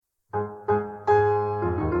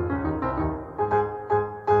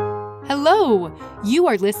Hello! You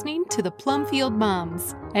are listening to the Plumfield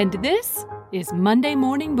Moms, and this is Monday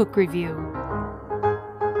Morning Book Review.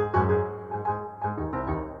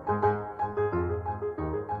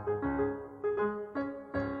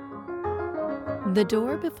 The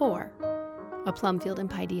Door Before, a Plumfield and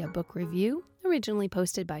Paideia book review originally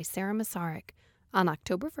posted by Sarah Masaryk on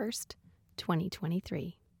October 1st,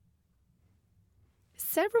 2023.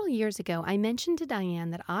 Several years ago, I mentioned to Diane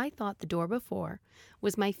that I thought The Door Before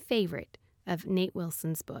was my favorite of Nate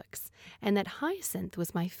Wilson's books, and that Hyacinth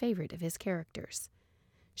was my favorite of his characters.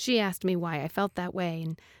 She asked me why I felt that way,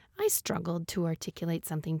 and I struggled to articulate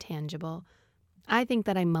something tangible. I think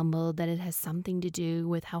that I mumbled that it has something to do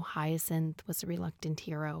with how Hyacinth was a reluctant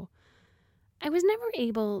hero. I was never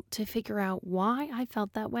able to figure out why I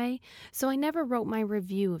felt that way, so I never wrote my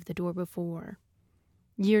review of The Door Before.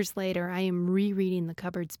 Years later, I am rereading the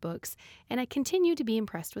Cupboards books, and I continue to be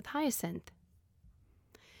impressed with Hyacinth.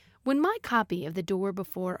 When my copy of The Door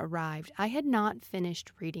Before arrived, I had not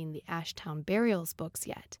finished reading the Ashtown Burials books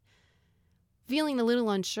yet. Feeling a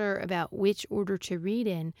little unsure about which order to read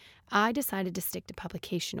in, I decided to stick to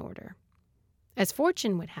publication order. As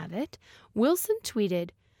fortune would have it, Wilson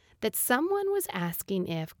tweeted that someone was asking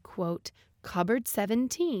if, quote, Cupboard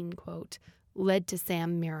 17, quote, led to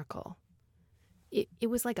Sam Miracle. It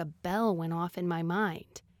was like a bell went off in my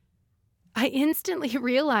mind. I instantly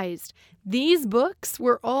realized these books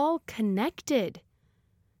were all connected.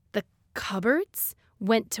 The cupboards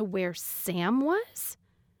went to where Sam was?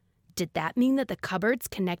 Did that mean that the cupboards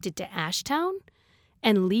connected to Ashtown?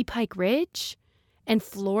 And Lee Pike Ridge? And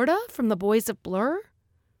Florida from the Boys of Blur?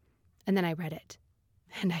 And then I read it,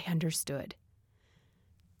 and I understood.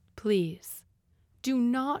 Please, do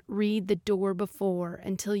not read The Door Before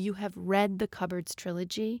until you have read the Cupboards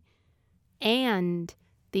trilogy and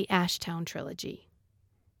the Ashtown trilogy.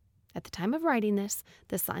 At the time of writing this,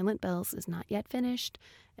 The Silent Bells is not yet finished,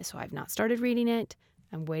 so I've not started reading it.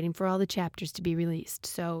 I'm waiting for all the chapters to be released,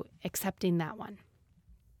 so accepting that one.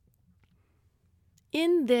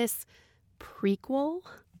 In this prequel,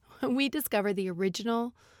 we discover the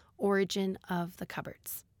original origin of the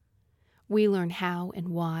cupboards. We learn how and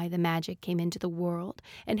why the magic came into the world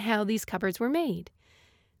and how these cupboards were made.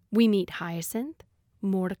 We meet Hyacinth,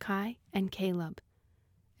 Mordecai, and Caleb,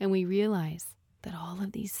 and we realize that all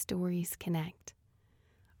of these stories connect.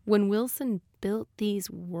 When Wilson built these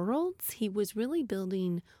worlds, he was really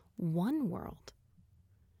building one world.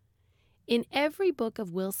 In every book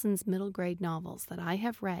of Wilson's middle grade novels that I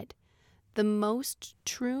have read, the most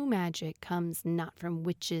true magic comes not from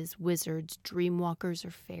witches, wizards, dreamwalkers,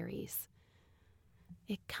 or fairies.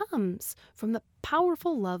 It comes from the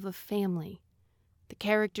powerful love of family. The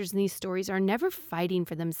characters in these stories are never fighting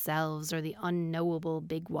for themselves or the unknowable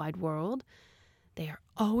big wide world. They are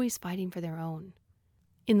always fighting for their own.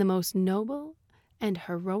 In the most noble and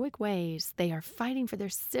heroic ways, they are fighting for their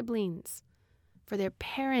siblings, for their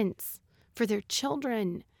parents, for their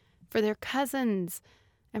children, for their cousins,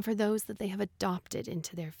 and for those that they have adopted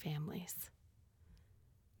into their families.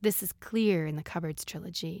 This is clear in the Cupboards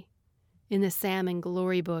trilogy. In the Sam and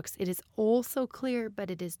Glory books, it is also clear, but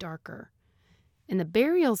it is darker. In the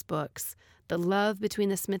Burials books, the love between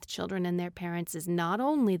the Smith children and their parents is not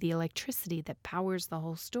only the electricity that powers the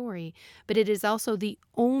whole story, but it is also the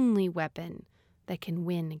only weapon that can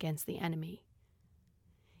win against the enemy.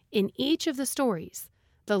 In each of the stories,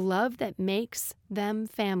 the love that makes them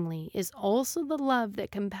family is also the love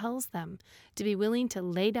that compels them to be willing to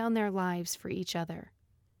lay down their lives for each other.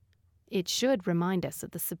 It should remind us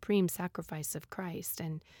of the supreme sacrifice of Christ,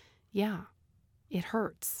 and yeah, it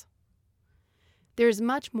hurts. There is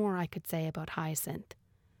much more I could say about Hyacinth,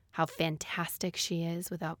 how fantastic she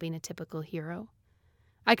is without being a typical hero.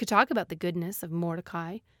 I could talk about the goodness of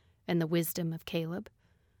Mordecai and the wisdom of Caleb.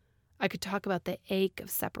 I could talk about the ache of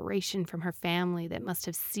separation from her family that must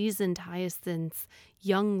have seasoned Hyacinth's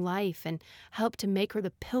young life and helped to make her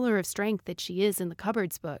the pillar of strength that she is in the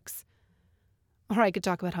Cupboards books. Or I could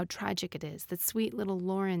talk about how tragic it is that sweet little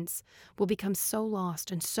Lawrence will become so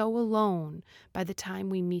lost and so alone by the time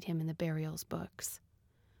we meet him in the Burials books.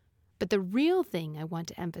 But the real thing I want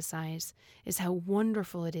to emphasize is how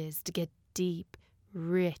wonderful it is to get deep,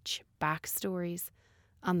 rich backstories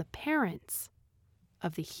on the parents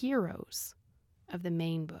of the heroes of the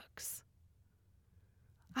main books.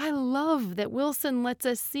 I love that Wilson lets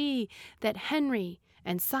us see that Henry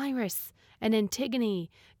and Cyrus and Antigone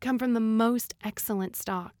come from the most excellent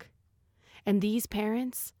stock. And these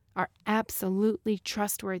parents are absolutely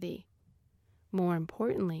trustworthy. More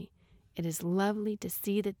importantly, it is lovely to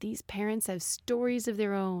see that these parents have stories of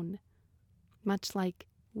their own, much like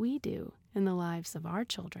we do in the lives of our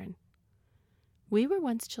children. We were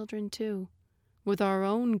once children too, with our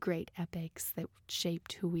own great epics that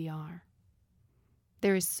shaped who we are.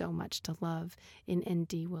 There is so much to love in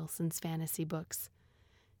N.D. Wilson's fantasy books.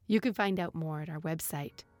 You can find out more at our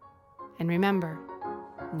website. And remember,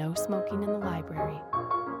 no smoking in the library.